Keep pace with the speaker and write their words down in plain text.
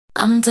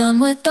I'm done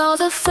with all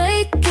the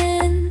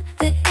faking,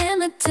 the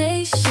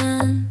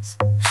imitations.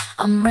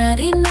 I'm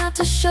ready not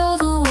to show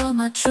the world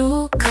my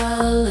true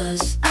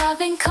colors. I've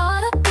been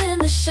caught up in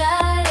the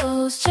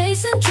shadows,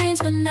 chasing dreams,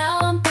 but now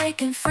I'm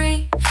breaking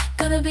free.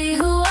 Gonna be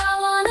who I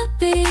wanna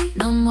be.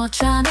 No more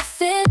trying to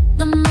fit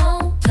the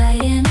mold,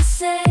 playing it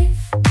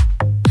safe.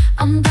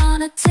 I'm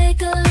gonna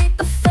take a leap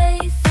of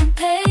faith and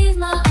pave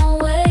my own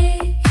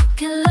way. You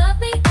can love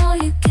me or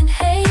you can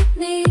hate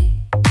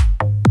me,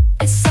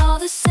 it's all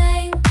the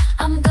same.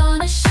 I'm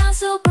gonna shine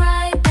so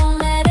bright, won't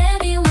let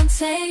anyone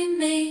tame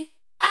me.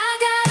 I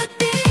gotta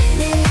be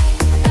me,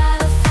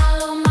 gotta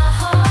follow my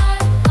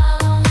heart.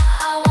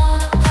 I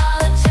won't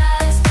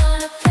apologize,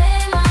 gonna play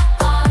my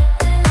part.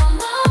 No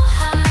more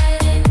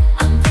hiding,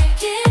 I'm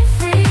breaking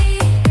free.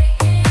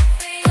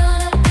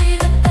 Gonna be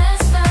the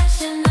best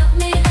version of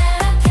me that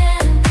I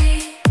can be.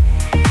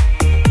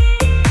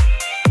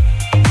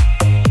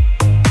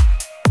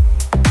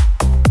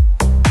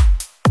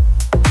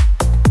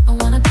 I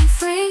wanna be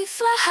free,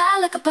 fly high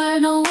like a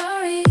bird, no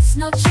worries,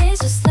 no chains,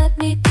 just let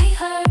me be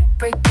heard.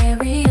 Break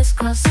barriers,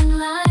 crossing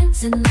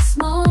lines in this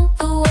moment,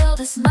 the world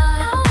is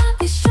mine. I wanna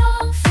be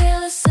strong,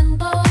 fearless and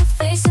bold,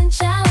 facing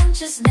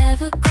challenges,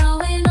 never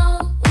growing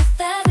old.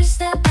 With every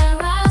step I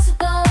rise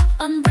above,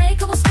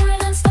 unbreakable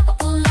spirit,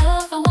 unstoppable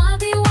love. I wanna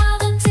be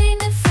wild and tame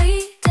and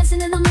free,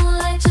 dancing in the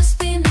moonlight, just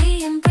be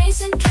me.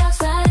 Embracing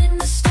chaos, riding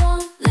the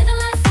storm, living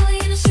life fully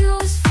in its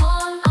truest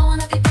form. I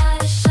wanna be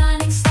bright as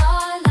shining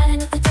star,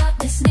 lighting up the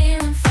darkness near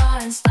and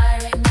far,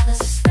 inspiring others,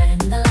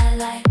 spreading the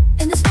light.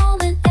 In this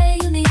moment, a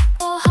unique,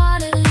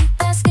 wholeheartedly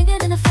basking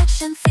in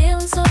affection,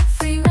 feeling so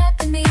free,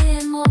 wrapping me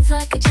in warmth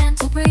like a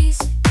gentle breeze.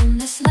 In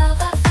this love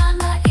I find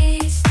my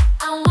ease.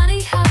 I wanna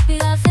be happy,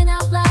 laughing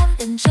out loud,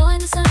 enjoying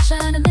the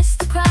sunshine amidst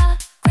the crowd.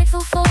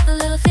 Grateful for the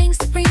little things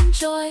that bring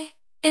joy.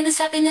 In this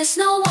happiness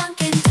no one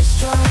can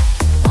destroy.